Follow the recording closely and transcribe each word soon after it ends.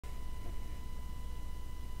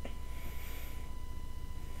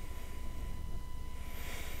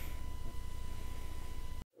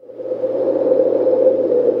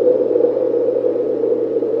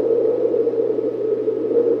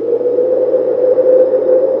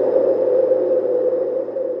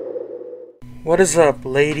What is up,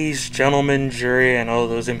 ladies, gentlemen, jury, and all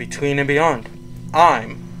those in between and beyond?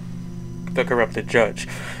 I'm the Korrupted Judge,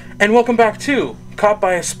 and welcome back to Caught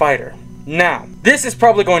by a Spider. Now, this is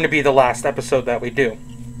probably going to be the last episode that we do,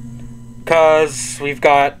 because we've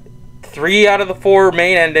got 3 out of the 4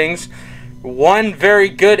 main endings, 1 very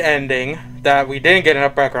good ending that we didn't get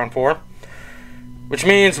enough background for, which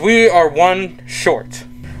means we are 1 short.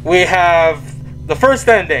 We have the first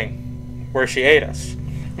ending, where she ate us.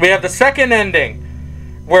 We have the second ending,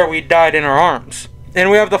 where we died in her arms. And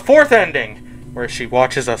we have the 4th ending, where she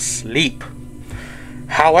watches us sleep.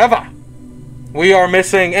 However, we are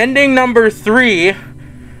missing ending number 3,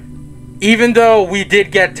 even though we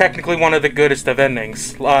did get technically one of the goodest of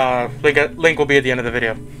endings. Link will be at the end of the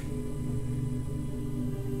video.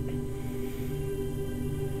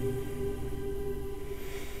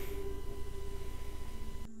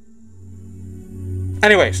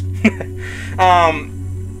 Anyways,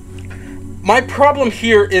 my problem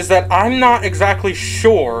here is that I'm not exactly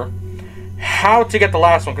sure how to get the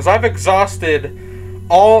last one, because I've exhausted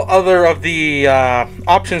all other of the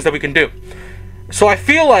options that we can do. So I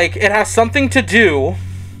feel like it has something to do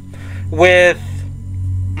with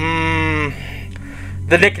the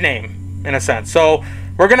nickname, in a sense. So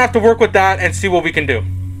we're going to have to work with that and see what we can do.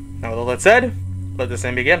 Now with all that said, let this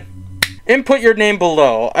thing begin. Input your name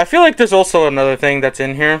below. I feel like there's also another thing that's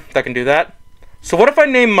in here that can do that. So what if I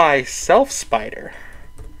name myself Spider?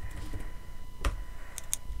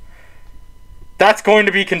 That's going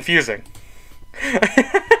to be confusing.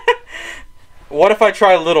 What if I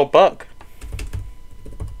try Little Bug?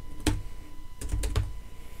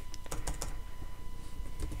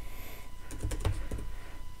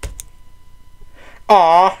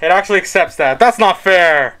 Aw, it actually accepts that. That's not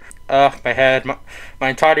fair. My head, my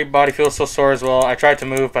entire body feels so sore as well. I tried to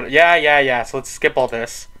move, but yeah. So let's skip all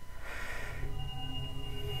this.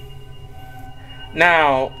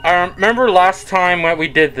 Now, I remember last time when we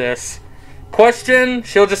did this. Question,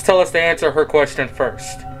 she'll just tell us to answer her question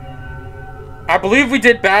first. I believe we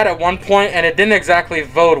did bad at one point, and it didn't exactly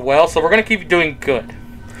vote well, so we're going to keep doing good.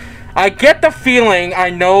 I get the feeling I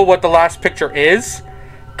know what the last picture is,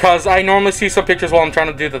 because I normally see some pictures while I'm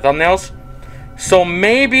trying to do the thumbnails. So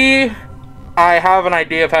maybe I have an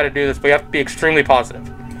idea of how to do this, but you have to be extremely positive.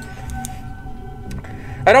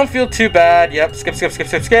 I don't feel too bad. Yep,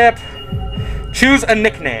 skip. Choose a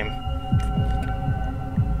nickname.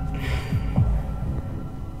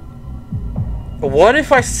 What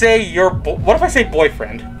if I say what if I say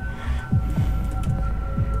boyfriend?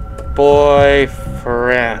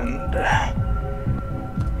 Boyfriend.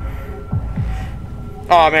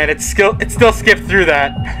 Oh man, it still skipped through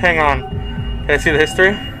that. Hang on. Can I see the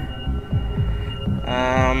history?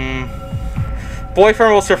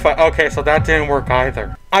 Boyfriend will survive. Okay, so that didn't work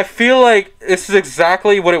either. I feel like this is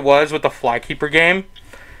exactly what it was with the Flykeeper game,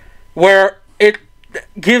 where it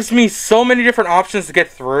gives me so many different options to get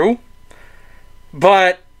through,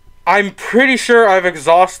 but I'm pretty sure I've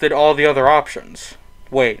exhausted all the other options.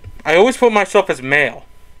 Wait, I always put myself as male.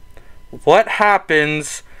 What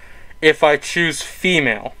happens if I choose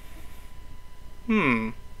female?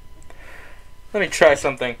 Let me try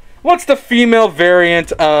something. What's the female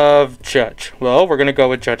variant of judge? Well, we're going to go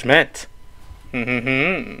with judgment.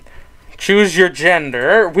 Choose your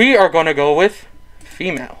gender. We are going to go with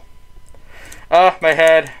female. My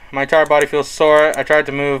head. My entire body feels sore. I tried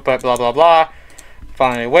to move, but blah, blah, blah.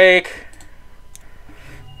 Finally awake.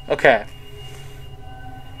 Okay.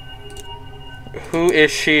 Who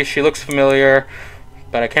is she? She looks familiar,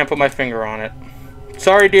 but I can't put my finger on it.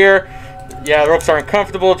 Sorry, dear. Yeah, the ropes are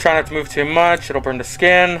uncomfortable. Try not to move too much. It'll burn the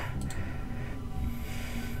skin.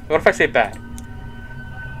 What if I say bad?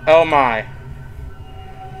 Oh my.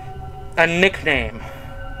 A nickname.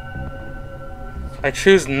 I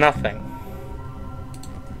choose nothing.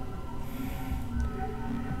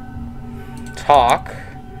 Talk.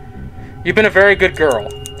 You've been a very good girl.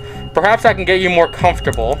 Perhaps I can get you more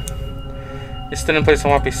comfortable. You stood in place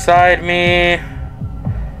and walk beside me.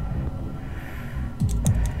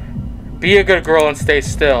 Be a good girl and stay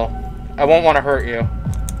still. I won't want to hurt you.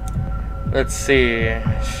 Let's see.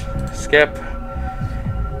 Skip.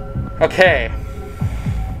 Okay.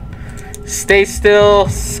 Stay still.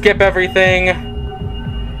 Skip everything.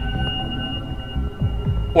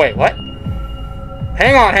 Wait, what?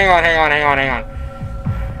 Hang on.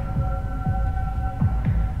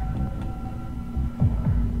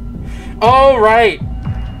 Oh, right.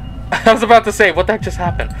 I was about to say, what the heck just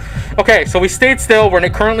happened? Okay, so we stayed still. We're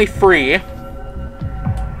currently free.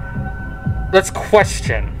 Let's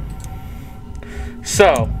question.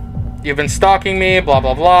 So, you've been stalking me, blah,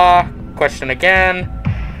 blah, blah. Question again.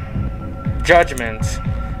 Judgment.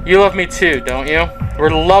 You love me too, don't you? We're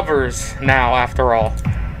lovers now, after all.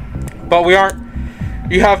 But we aren't.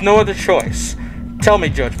 You have no other choice. Tell me,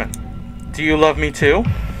 Judgment. Do you love me too?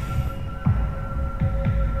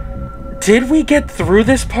 Did we get through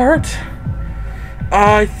this part?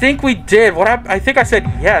 I think we did. I think I said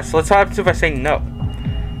yes. Let's have to if I say no.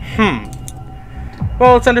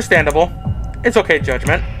 Well, it's understandable. It's okay,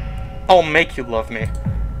 Judgment. I'll make you love me.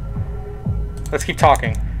 Let's keep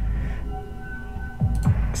talking.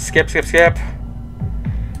 Skip, skip, skip.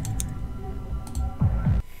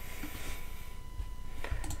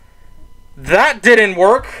 That didn't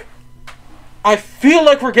work. I feel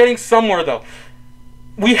like we're getting somewhere though.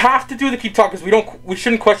 We have to do the keep talking because we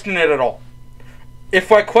shouldn't question it at all.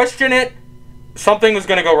 If I question it, something is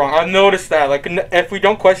gonna go wrong. I've noticed that. Like if we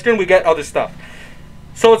don't question, we get other stuff.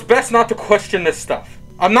 So it's best not to question this stuff.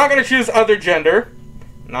 I'm not gonna choose other gender,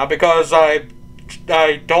 not because I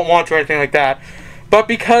don't want to or anything like that, but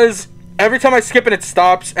because every time I skip it, it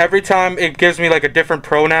stops. Every time it gives me like a different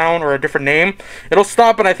pronoun or a different name, it'll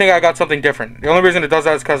stop and I think I got something different. The only reason it does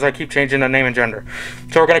that is because I keep changing the name and gender.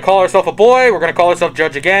 So we're going to call ourselves a boy, we're going to call ourselves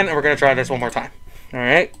Judge again, and we're going to try this one more time.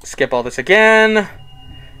 Alright, skip all this again.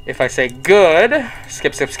 If I say good,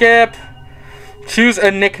 skip, skip, skip. Choose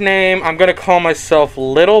a nickname. I'm going to call myself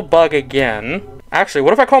Little Bug again. Actually,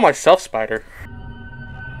 what if I call myself Spider?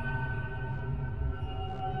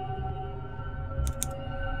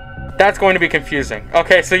 That's going to be confusing.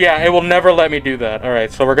 Okay, so yeah, it will never let me do that.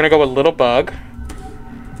 Alright, so we're going to go with Little Bug.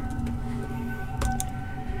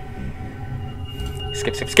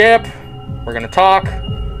 Skip, skip, skip. We're going to talk.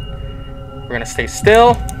 We're going to stay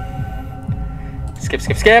still. Skip,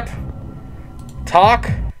 skip, skip. Talk.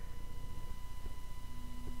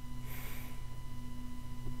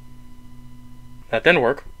 That didn't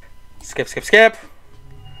work. Skip, skip, skip.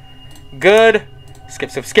 Good. Skip,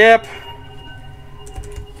 skip, skip.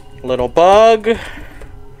 Little Bug.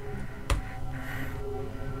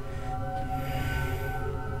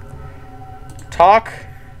 Talk.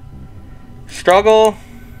 Struggle.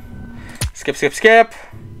 Skip, skip, skip.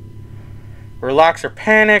 Relax or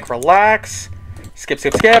panic. Relax. Skip,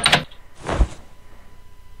 skip, skip.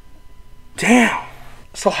 Damn.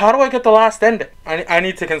 So how do I get the last ending? I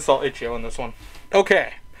need to consult Itch.io on this one.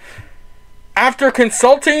 Okay. After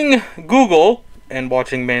consulting Google and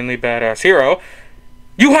watching mainly Badass Hero,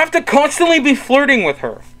 you have to constantly be flirting with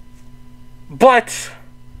her. But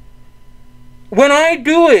when I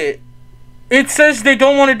do it, it says they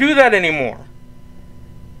don't want to do that anymore.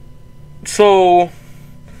 So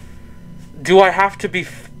do I have to be...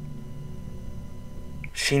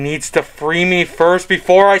 She needs to free me first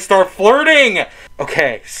before I start flirting.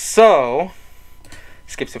 Okay, so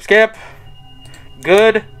skip, skip, skip.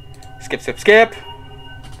 Good. Skip, skip, skip.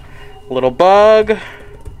 Little Bug.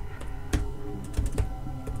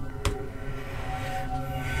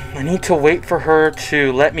 I need to wait for her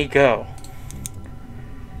to let me go.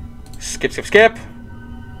 Skip, skip, skip.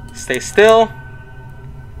 Stay still.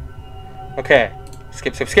 Okay.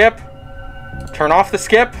 Skip, skip, skip. Turn off the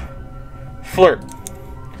skip. Flirt.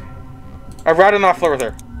 I'd rather not flirt with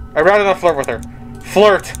her. I'd rather not flirt with her.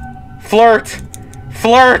 Flirt. Flirt.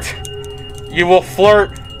 Flirt. You will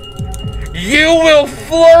flirt. You will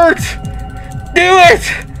flirt. Do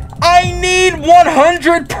it. I need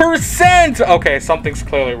 100%! Okay, something's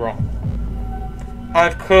clearly wrong.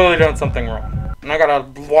 I've clearly done something wrong. And I gotta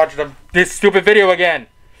watch this stupid video again.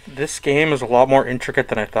 This game is a lot more intricate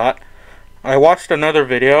than I thought. I watched another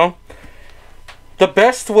video. The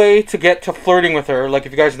best way to get to flirting with her, like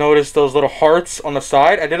if you guys noticed those little hearts on the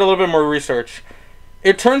side, I did a little bit more research.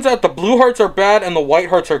 It turns out the blue hearts are bad and the white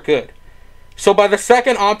hearts are good. So by the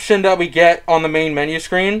second option that we get on the main menu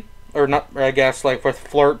screen, or not, I guess, like with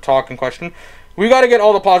flirt, talk, and question, we got to get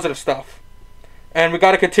all the positive stuff. And we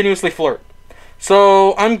got to continuously flirt.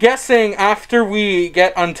 So I'm guessing after we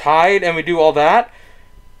get untied and we do all that,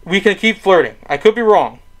 we can keep flirting. I could be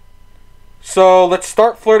wrong. So let's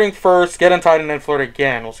start flirting first, get untied, and then flirt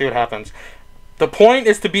again. We'll see what happens. The point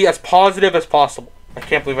is to be as positive as possible. I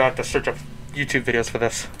can't believe I have to search up YouTube videos for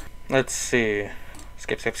this. Let's see.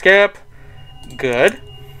 Skip, skip, skip. Good.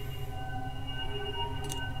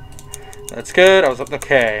 That's good. I was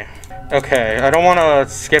okay. Okay, I don't want to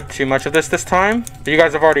skip too much of this time. But you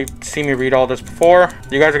guys have already seen me read all this before.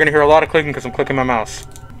 You guys are going to hear a lot of clicking because I'm clicking my mouse.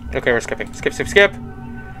 Okay, we're skipping. Skip, skip, skip.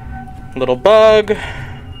 Little Bug.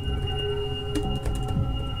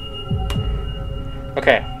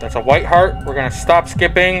 Okay, that's a white heart. We're going to stop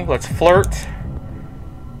skipping. Let's flirt.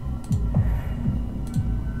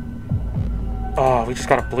 Oh, we just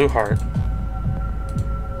got a blue heart.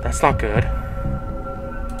 That's not good.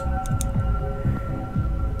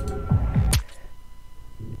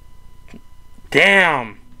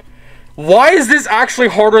 Damn. Why is this actually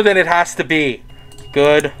harder than it has to be?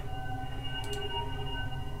 Good.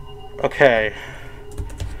 Okay.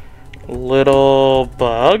 Little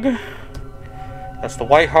bug. That's the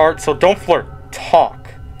white heart, so don't flirt. Talk.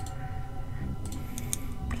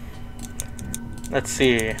 Let's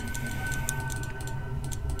see.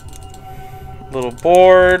 Little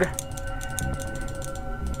bored.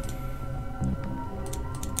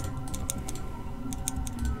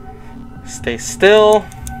 Stay still.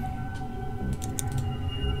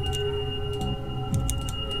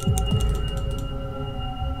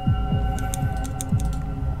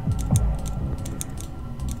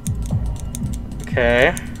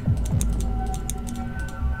 Okay.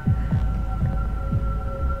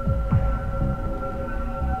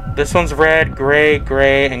 This one's red, gray,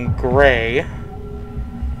 gray, and gray.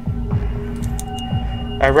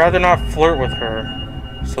 I'd rather not flirt with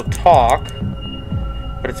her. So talk.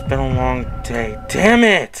 But it's been a long day. Damn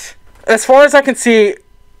it! As far as I can see,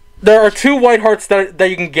 there are 2 white hearts that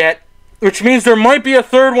you can get, which means there might be a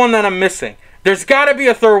 3rd one that I'm missing. There's gotta be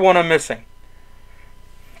a 3rd one I'm missing.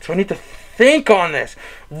 So I need to think on this.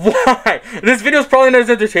 Why? This video is probably not as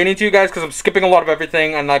entertaining to you guys because I'm skipping a lot of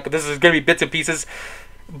everything and like this is gonna be bits and pieces.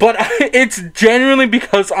 But it's genuinely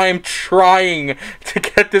because I'm trying to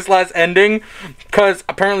get this last ending. Because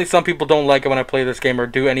apparently some people don't like it when I play this game or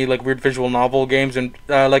do any like weird visual novel games and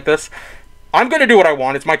like this. I'm going to do what I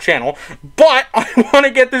want. It's my channel. But I want to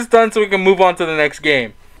get this done so we can move on to the next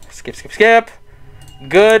game. Skip, skip, skip.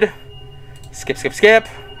 Good. Skip, skip, skip.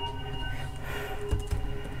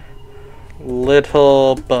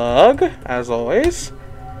 Little bug, as always.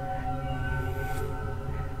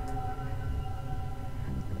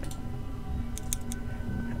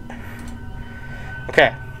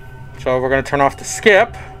 Okay, so we're going to turn off the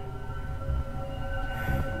skip.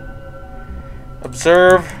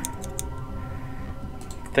 Observe.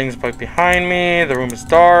 Things right behind me. The room is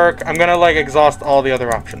dark. I'm going to like exhaust all the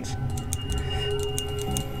other options.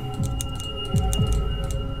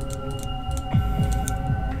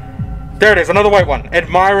 There it is, another white one.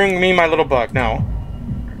 Admiring me, my little bug. No.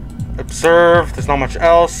 Observe. There's not much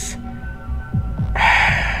else.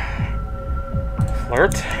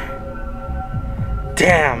 Flirt.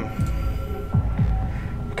 Damn.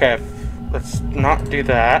 Okay, let's not do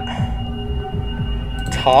that.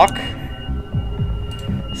 Talk.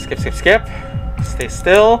 Skip, skip, skip. Stay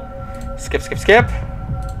still. Skip, skip, skip.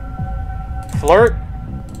 Flirt.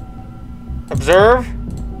 Observe.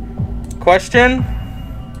 Question.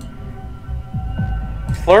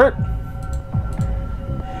 Flirt.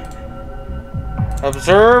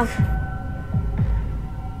 Observe.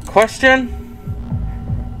 Question.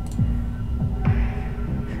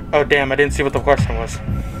 Oh damn, I didn't see what the question was.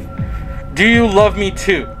 Do you love me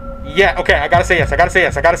too? Yeah, okay, I gotta say yes, I gotta say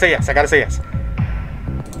yes, I gotta say yes, I gotta say yes.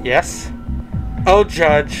 Yes. Oh,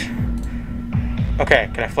 judge. Okay,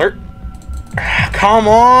 can I flirt? Come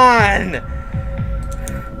on!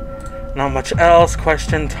 Not much else.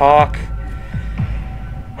 Question, talk.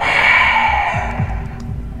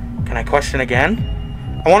 Can I question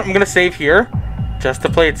again? I'm gonna save here, just to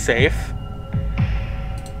play it safe.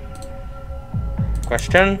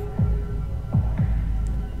 Question.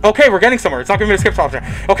 Okay, we're getting somewhere. It's not giving me a skip option.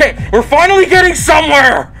 Okay, we're finally getting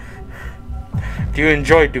somewhere! Do you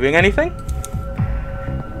enjoy doing anything?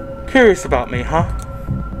 Curious about me, huh? ...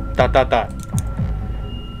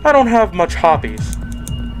 I don't have much hobbies,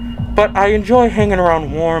 but I enjoy hanging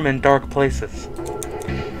around warm and dark places.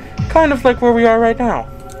 Kind of like where we are right now.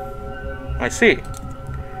 I see.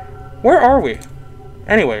 Where are we?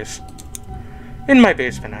 Anyways. In my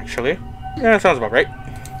basement, actually. Yeah, that sounds about right.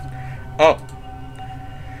 Oh.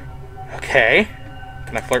 Okay.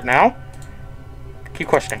 Can I flirt now? Keep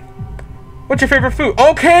questioning. What's your favorite food?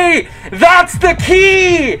 Okay! That's the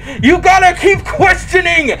key! You gotta keep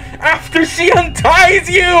questioning after she unties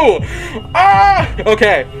you! Ah!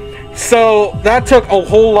 Okay. So, that took a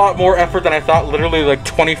whole lot more effort than I thought. Literally, like,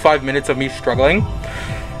 25 minutes of me struggling.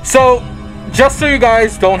 So, just so you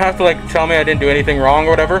guys don't have to, like, tell me I didn't do anything wrong or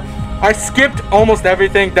whatever, I skipped almost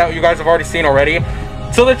everything that you guys have already seen already.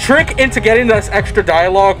 So, the trick into getting this extra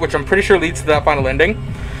dialogue, which I'm pretty sure leads to that final ending,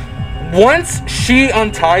 once she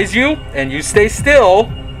unties you and you stay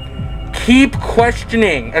still, keep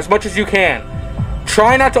questioning as much as you can.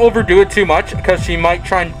 Try not to overdo it too much because she might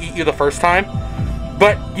try and eat you the first time.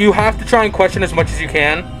 But you have to try and question as much as you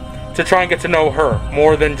can to try and get to know her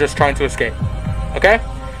more than just trying to escape. Okay?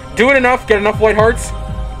 Do it enough, get enough white hearts,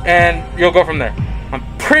 and you'll go from there. I'm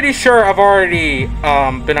pretty sure I've already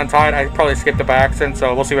been untied. I probably skipped it by accident,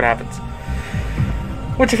 so we'll see what happens.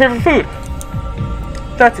 What's your favorite food?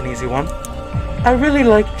 That's an easy one. I really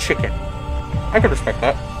like chicken. I could respect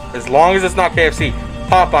that. As long as it's not KFC.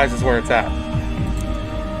 Popeyes is where it's at.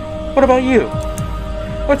 What about you?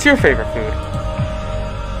 What's your favorite food?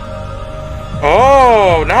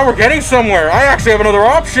 Oh, now we're getting somewhere. I actually have another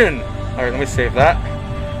option. Alright, let me save that.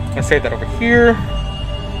 I'm gonna save that over here.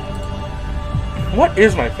 What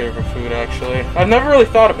is my favorite food, actually? I've never really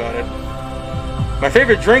thought about it. My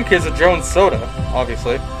favorite drink is a Jones soda,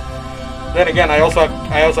 obviously. Then again, I also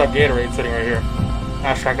have Gatorade sitting right here.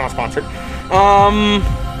 Hashtag not sponsored.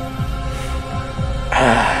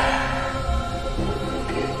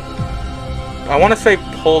 I want to say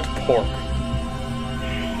pulled pork.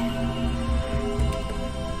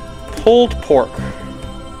 Pulled pork.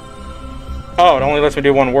 Oh, it only lets me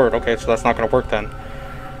do one word. Okay, so that's not going to work then.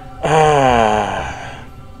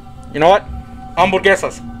 You know what?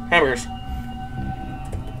 Hamburguesas. Hamburgers.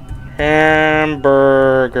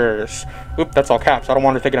 Hamburgers. Oop, that's all caps. I don't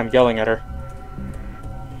want her thinking I'm yelling at her.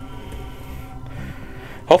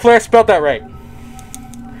 Hopefully I spelled that right.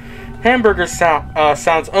 Hamburgers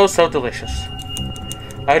sounds oh so delicious.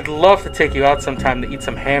 I'd love to take you out sometime to eat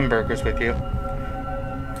some hamburgers with you.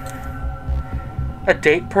 A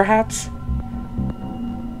date, perhaps?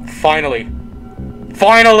 Finally.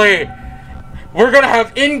 Finally! We're gonna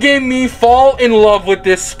have in-game me fall in love with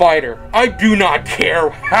this spider. I do not care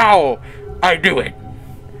how I do it.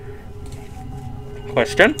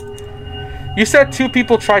 Question. You said 2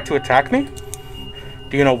 people tried to attack me?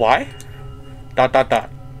 Do you know why? ...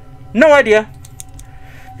 No idea.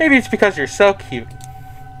 Maybe it's because you're so cute. ...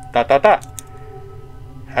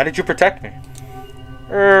 How did you protect me?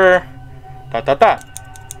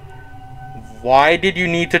 Why did you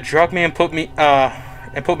need to drug me and put me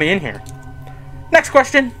in here? Next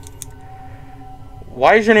question.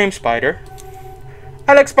 Why is your name Spider?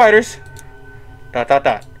 I like spiders. ... Can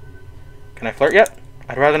I flirt yet?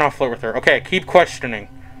 I'd rather not flirt with her. Okay, keep questioning.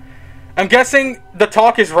 I'm guessing the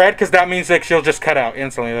talk is red because that means like she'll just cut out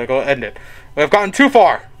instantly. Like, I'll end it. We've gotten too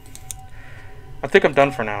far. I think I'm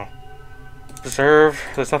done for now. Observe.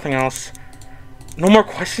 There's nothing else. No more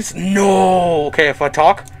questions? No. Okay, if I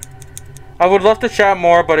talk, I would love to chat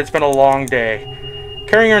more, but it's been a long day.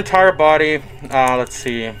 Carrying your entire body. Let's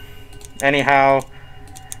see. Anyhow.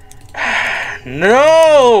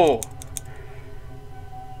 No!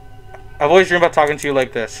 I've always dreamed about talking to you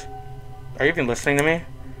like this. Are you even listening to me?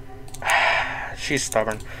 She's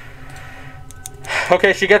stubborn.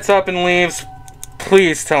 Okay, she gets up and leaves.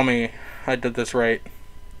 Please tell me I did this right.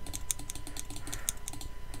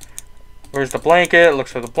 Where's the blanket?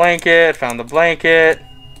 Looks for the blanket. Found the blanket.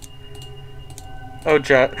 Oh,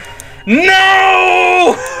 Jet.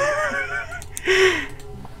 No!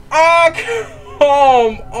 Oh,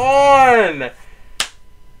 come on!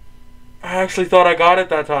 I actually thought I got it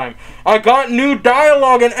that time. I got new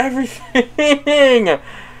dialogue and everything!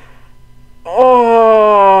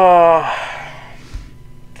 Oh.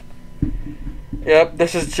 Yep,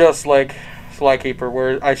 this is just like Flykeeper,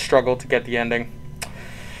 where I struggled to get the ending.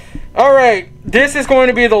 Alright, this is going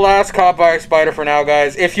to be the last Caught by a Spider for now,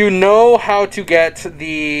 guys. If you know how to get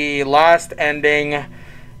the last ending,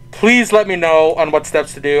 please let me know on what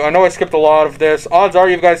steps to do. I know I skipped a lot of this. Odds are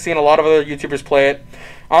you guys seen a lot of other YouTubers play it.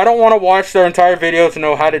 I don't want to watch their entire video to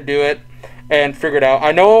know how to do it and figure it out.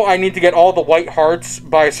 I know I need to get all the white hearts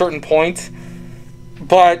by a certain point,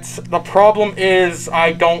 but the problem is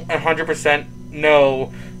I don't 100%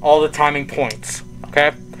 know all the timing points,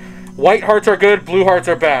 okay? White hearts are good, blue hearts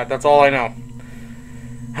are bad. That's all I know.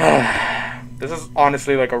 This is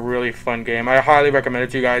honestly like a really fun game. I highly recommend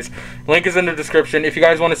it to you guys. Link is in the description. If you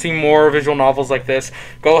guys want to see more visual novels like this,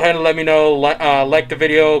 go ahead and let me know. Like the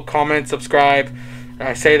video, comment, subscribe.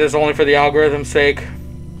 I say this only for the algorithm's sake.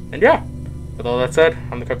 And yeah, with all that said,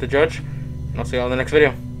 I'm the Korrupted Judge, and I'll see you all in the next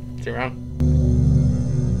video. See you around.